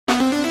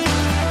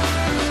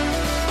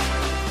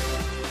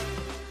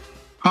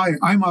Hi,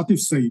 I'm Atif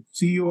Saeed,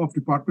 CEO of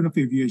Department of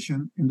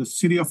Aviation in the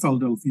city of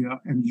Philadelphia,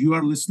 and you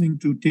are listening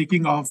to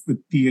Taking Off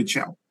with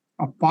PHL,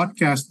 a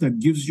podcast that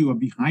gives you a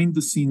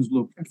behind-the-scenes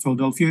look at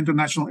Philadelphia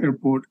International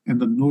Airport and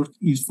the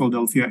Northeast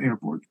Philadelphia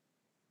Airport.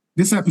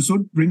 This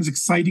episode brings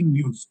exciting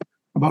news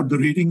about the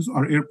ratings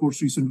our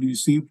airports recently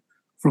received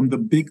from the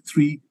big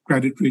three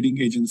credit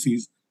rating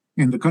agencies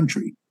in the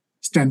country,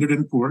 Standard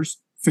 & Poor's,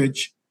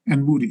 Fitch,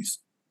 and Moody's.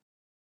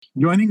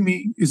 Joining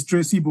me is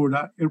Tracy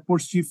Borda,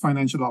 Airport's Chief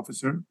Financial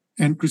Officer,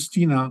 and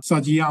Christina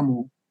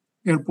Saggiamo,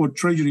 Airport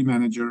Treasury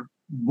Manager.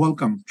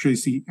 Welcome,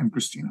 Tracy and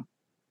Christina.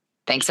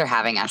 Thanks for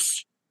having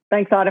us.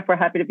 Thanks, Atif. We're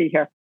happy to be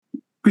here.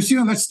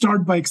 Christina, let's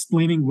start by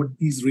explaining what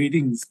these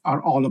ratings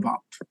are all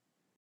about.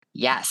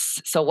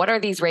 Yes. So what are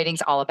these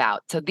ratings all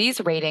about? So these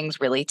ratings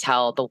really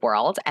tell the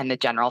world and the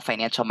general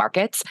financial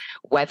markets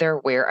whether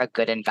we're a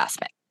good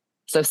investment.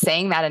 So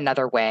saying that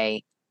another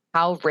way,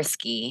 how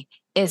risky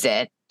is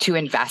it to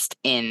invest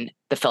in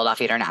the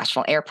Philadelphia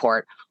International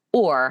Airport,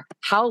 or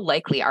how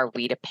likely are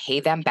we to pay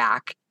them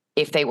back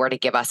if they were to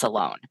give us a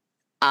loan?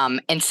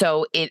 And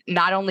so it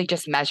not only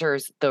just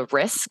measures the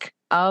risk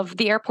of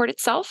the airport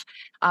itself,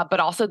 but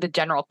also the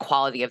general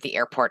quality of the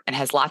airport, and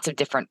has lots of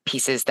different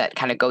pieces that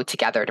kind of go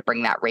together to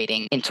bring that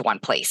rating into one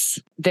place.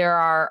 There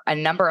are a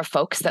number of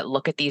folks that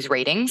look at these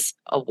ratings.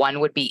 One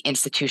would be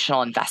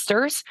institutional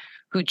investors,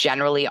 who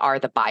generally are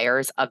the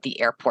buyers of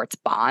the airport's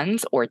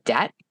bonds or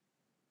debt.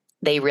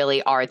 They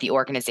really are the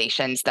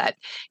organizations that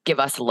give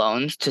us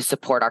loans to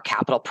support our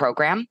capital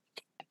program.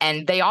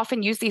 And they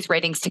often use these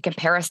ratings to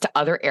compare us to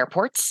other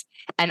airports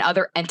and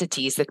other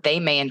entities that they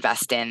may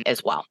invest in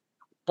as well.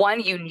 One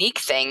unique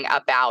thing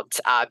about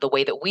the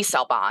way that we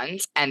sell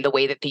bonds and the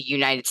way that the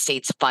United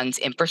States funds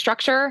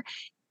infrastructure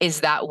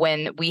is that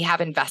when we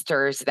have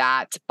investors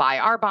that buy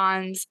our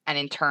bonds and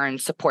in turn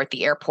support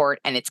the airport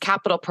and its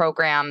capital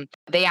program,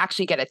 they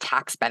actually get a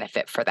tax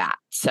benefit for that.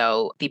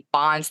 So the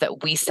bonds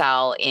that we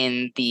sell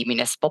in the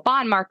municipal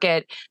bond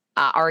market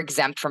are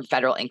exempt from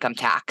federal income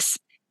tax.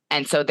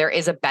 And so there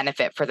is a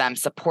benefit for them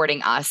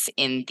supporting us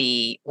in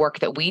the work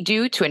that we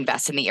do to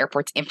invest in the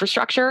airport's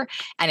infrastructure,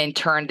 and in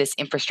turn, this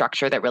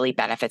infrastructure that really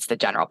benefits the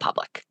general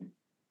public.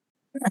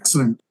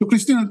 Excellent. So,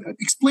 Christina,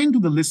 explain to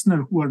the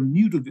listener who are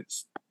new to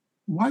this,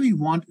 why we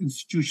want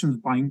institutions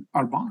buying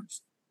our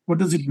bonds. What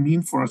does it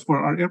mean for us, for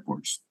our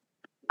airports?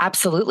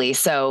 Absolutely.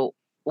 So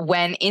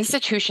when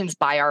institutions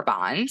buy our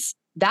bonds,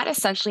 that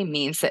essentially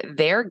means that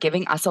they're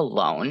giving us a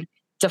loan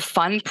to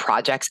fund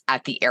projects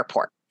at the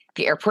airport.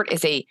 The airport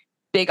is a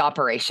big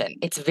operation.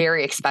 It's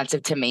very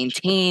expensive to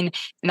maintain,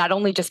 not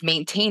only just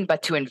maintain,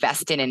 but to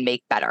invest in and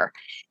make better.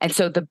 And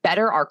so the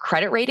better our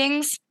credit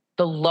ratings,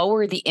 the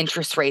lower the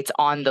interest rates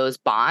on those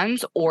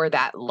bonds or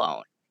that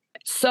loan.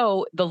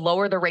 So the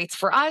lower the rates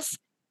for us,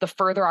 the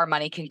further our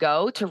money can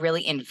go to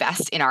really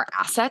invest in our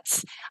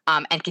assets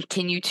and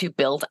continue to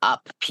build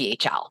up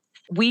PHL.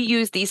 We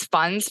use these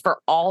funds for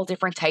all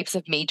different types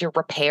of major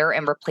repair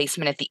and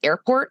replacement at the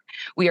airport.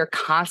 We are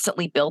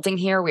constantly building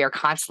here. We are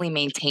constantly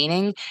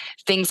maintaining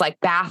things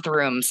like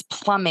bathrooms,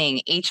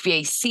 plumbing,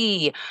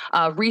 HVAC,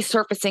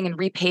 resurfacing and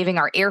repaving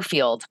our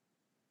airfield.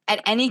 At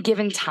any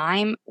given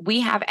time, we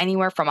have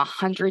anywhere from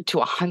 100 to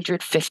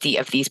 150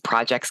 of these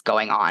projects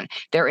going on.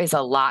 There is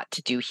a lot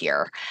to do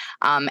here.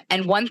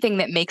 And one thing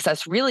that makes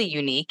us really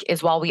unique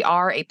is while we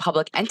are a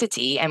public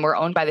entity and we're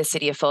owned by the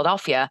city of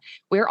Philadelphia,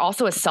 we're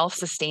also a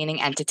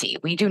self-sustaining entity.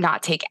 We do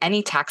not take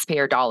any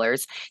taxpayer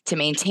dollars to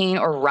maintain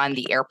or run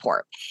the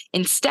airport.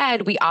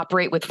 Instead, we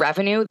operate with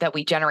revenue that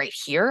we generate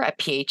here at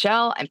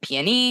PHL and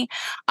P&E.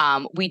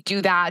 We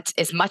do that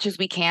as much as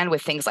we can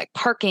with things like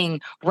parking,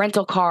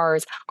 rental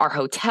cars, our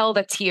hotel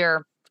that's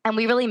here. And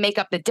we really make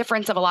up the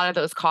difference of a lot of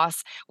those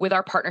costs with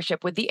our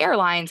partnership with the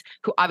airlines,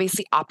 who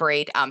obviously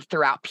operate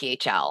throughout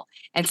PHL.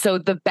 And so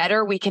the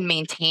better we can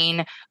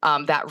maintain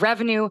that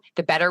revenue,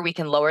 the better we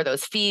can lower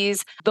those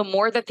fees, the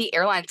more that the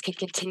airlines can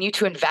continue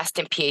to invest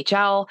in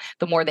PHL,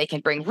 the more they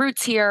can bring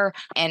routes here.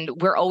 And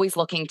we're always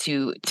looking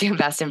to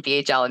invest in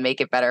PHL and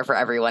make it better for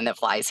everyone that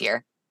flies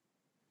here.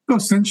 So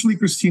essentially,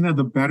 Christina,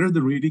 the better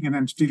the rating an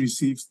entity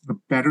receives, the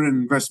better an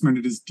investment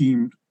it is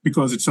deemed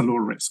because it's a low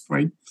risk,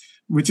 right?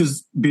 Which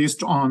is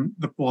based on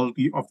the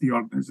quality of the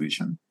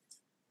organization.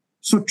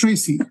 So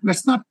Tracy,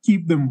 let's not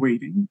keep them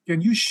waiting.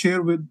 Can you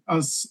share with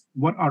us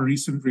what our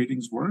recent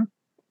ratings were?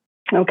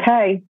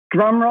 Okay,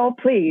 drum roll,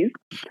 please.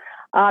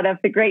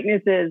 The great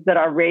news is that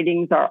our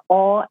ratings are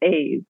all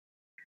A's.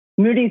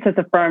 Moody's has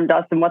affirmed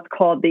us in what's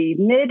called the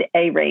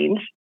mid-A range.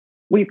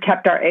 We've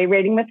kept our A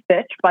rating with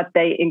Fitch, but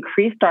they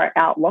increased our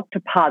outlook to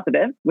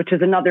positive, which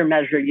is another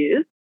measure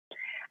used.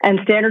 And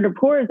Standard &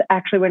 Poor's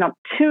actually went up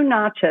 2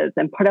 notches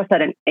and put us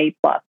at an A+.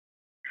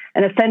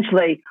 And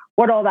essentially,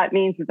 what all that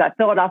means is that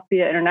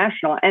Philadelphia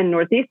International and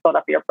Northeast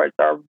Philadelphia airports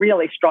are a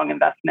really strong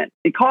investment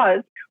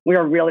because we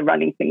are really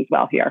running things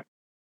well here.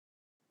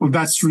 Well,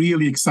 that's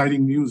really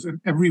exciting news. And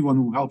everyone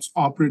who helps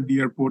operate the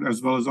airport,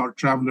 as well as our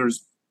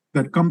travelers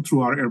that come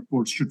through our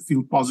airports, should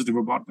feel positive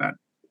about that,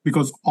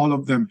 because all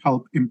of them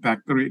help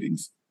impact the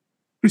ratings.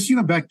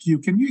 Christina, back to you.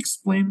 Can you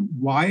explain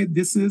why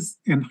this is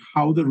and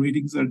how the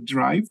ratings are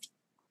derived?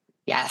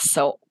 Yes.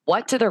 So,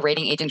 what do the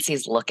rating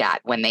agencies look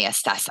at when they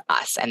assess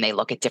us and they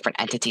look at different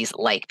entities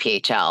like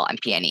PHL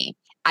and PNE?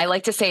 I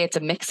like to say it's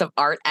a mix of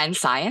art and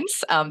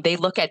science. They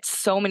look at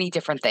so many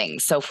different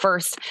things. So,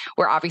 first,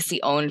 we're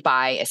obviously owned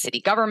by a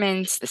city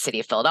government, the city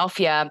of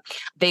Philadelphia.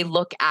 They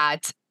look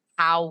at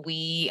how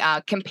we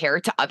compare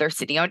to other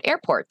city-owned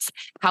airports,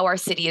 how our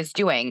city is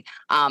doing,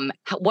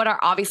 what our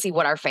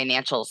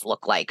financials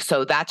look like.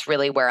 So that's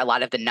really where a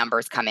lot of the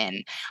numbers come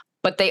in.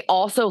 But they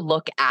also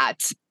look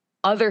at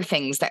other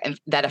things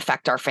that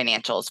affect our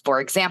financials. For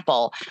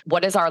example,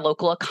 what does our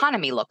local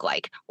economy look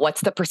like?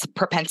 What's the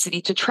propensity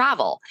to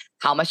travel?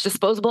 How much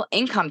disposable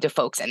income do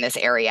folks in this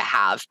area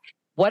have?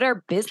 What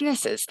are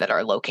businesses that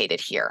are located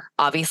here?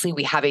 Obviously,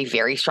 we have a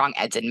very strong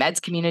eds and meds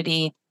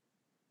community.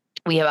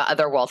 We have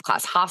other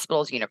world-class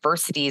hospitals,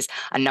 universities,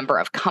 a number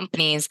of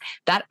companies.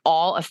 That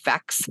all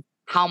affects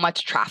how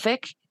much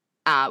traffic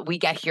we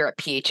get here at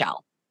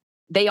PHL.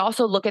 They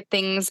also look at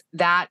things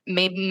that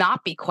may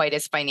not be quite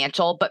as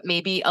financial, but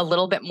maybe a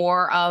little bit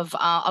more of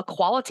a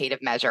qualitative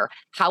measure.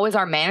 How is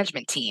our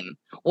management team?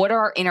 What are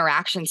our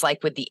interactions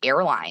like with the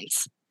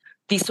airlines?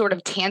 These sort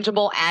of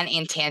tangible and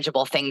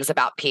intangible things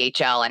about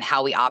PHL and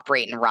how we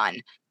operate and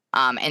run.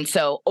 And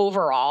so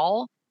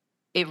overall,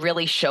 it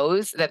really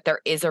shows that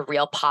there is a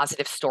real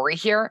positive story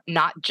here,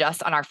 not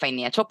just on our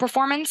financial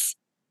performance,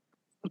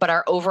 but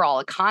our overall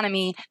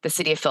economy, the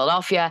city of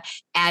Philadelphia,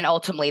 and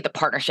ultimately the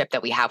partnership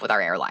that we have with our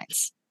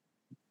airlines.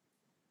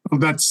 Well,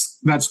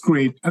 that's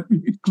great.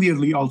 It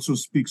clearly also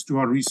speaks to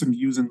our recent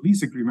use and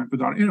lease agreement with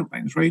our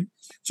airlines, right?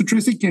 So,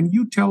 Tracy, can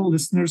you tell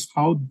listeners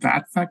how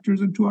that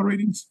factors into our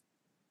ratings?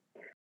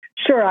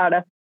 Sure,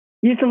 Ada.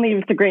 Use and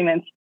lease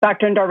agreements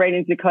factor into our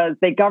ratings because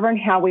they govern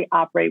how we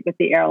operate with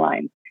the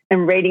airlines,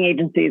 and rating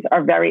agencies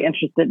are very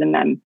interested in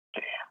them.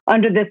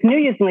 Under this new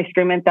use and lease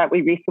agreement that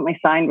we recently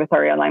signed with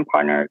our airline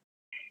partners,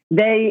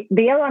 the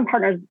airline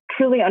partners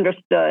truly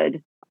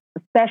understood,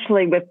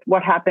 especially with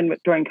what happened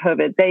during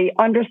COVID, they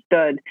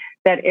understood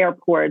that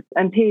airports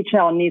and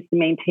PHL needs to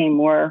maintain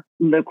more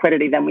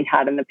liquidity than we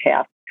had in the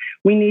past.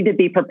 We need to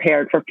be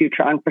prepared for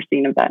future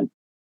unforeseen events.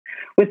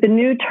 With the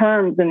new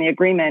terms in the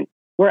agreement,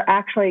 we're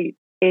actually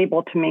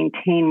able to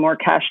maintain more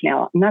cash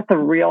now, and that's a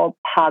real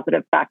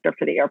positive factor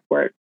for the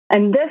airport.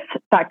 And this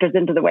factors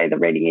into the way the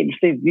rating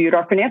agencies viewed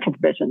our financial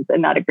provisions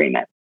in that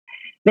agreement.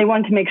 They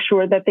wanted to make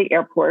sure that the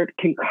airport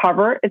can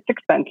cover its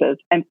expenses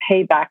and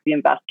pay back the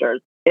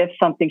investors if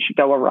something should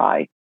go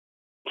awry,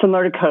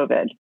 similar to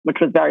COVID,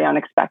 which was very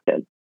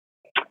unexpected.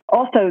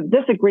 Also,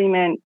 this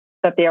agreement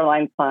that the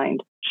airline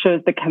signed shows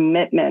the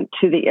commitment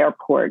to the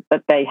airport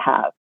that they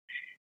have.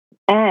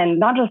 And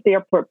not just the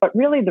airport, but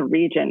really the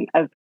region.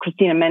 As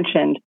Christina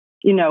mentioned,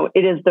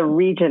 it is the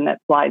region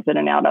that flies in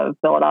and out of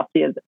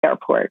Philadelphia's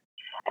airport.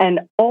 And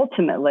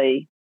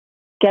ultimately,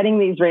 getting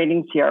these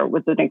ratings here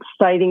was an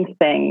exciting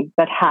thing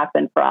that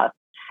happened for us.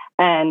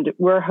 And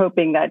we're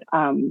hoping that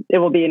it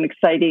will be an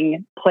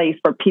exciting place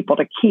for people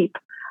to keep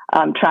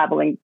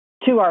traveling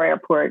to our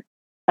airport.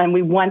 And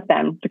we want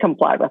them to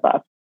comply with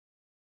us.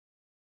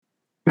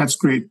 That's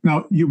great.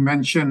 Now, you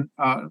mentioned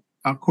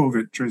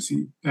COVID,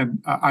 Tracy.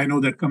 And I know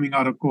that coming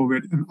out of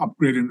COVID, an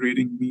upgrade in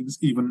rating means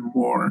even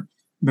more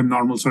than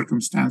normal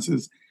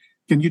circumstances.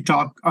 Can you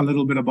talk a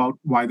little bit about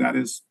why that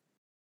is?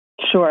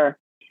 Sure.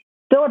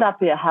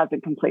 Philadelphia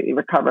hasn't completely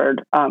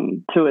recovered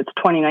to its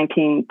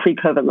 2019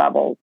 pre-COVID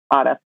levels,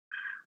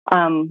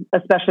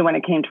 especially when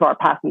it came to our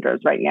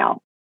passengers right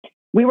now.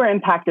 We were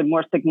impacted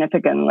more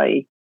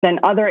significantly than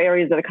other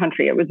areas of the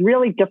country. It was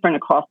really different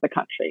across the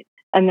country.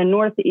 And the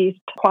Northeast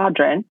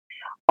quadrant,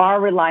 our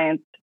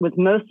reliance was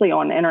mostly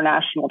on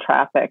international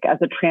traffic as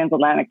a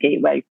transatlantic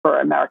gateway for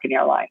American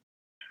Airlines.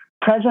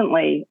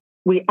 Presently,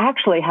 we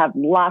actually have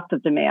lots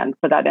of demand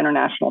for that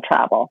international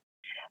travel,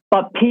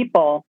 but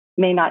people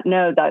may not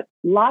know that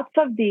lots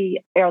of the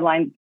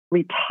airlines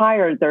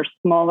retired their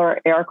smaller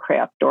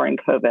aircraft during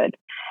COVID,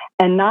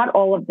 and not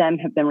all of them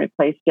have been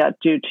replaced yet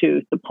due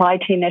to supply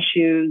chain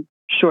issues,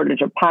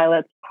 shortage of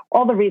pilots,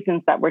 all the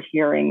reasons that we're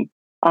hearing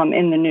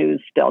in the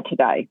news still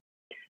today.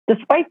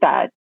 Despite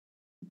that,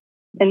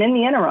 and in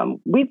the interim,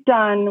 we've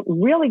done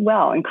really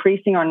well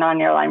increasing our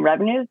non-airline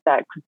revenues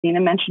that Christina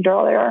mentioned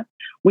earlier.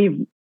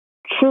 We've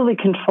truly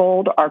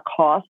controlled our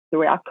costs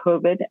throughout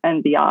COVID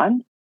and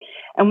beyond.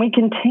 And we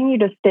continue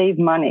to save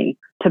money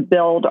to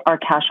build our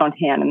cash on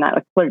hand and that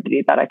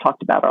liquidity that I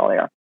talked about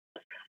earlier.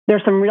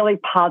 There's some really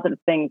positive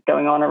things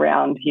going on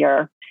around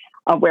here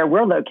where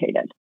we're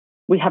located.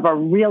 We have a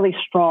really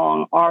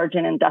strong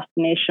origin and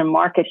destination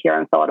market here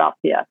in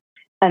Philadelphia.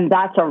 And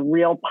that's a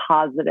real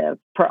positive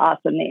for us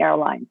in the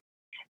airline.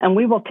 And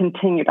we will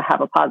continue to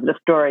have a positive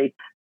story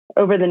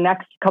over the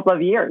next couple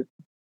of years.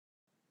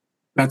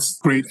 That's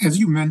great. As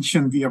you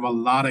mentioned, we have a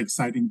lot of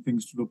exciting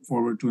things to look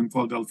forward to in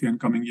Philadelphia in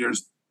coming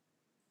years.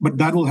 But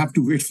that will have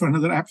to wait for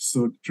another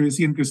episode.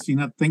 Tracy and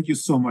Christina, thank you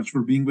so much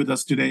for being with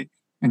us today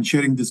and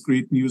sharing this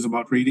great news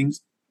about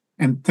ratings.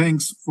 And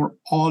thanks for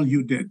all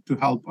you did to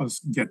help us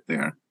get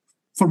there.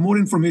 For more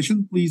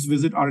information, please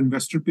visit our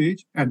investor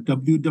page at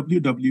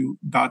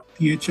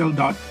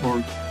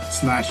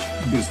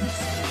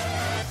www.phl.org/business.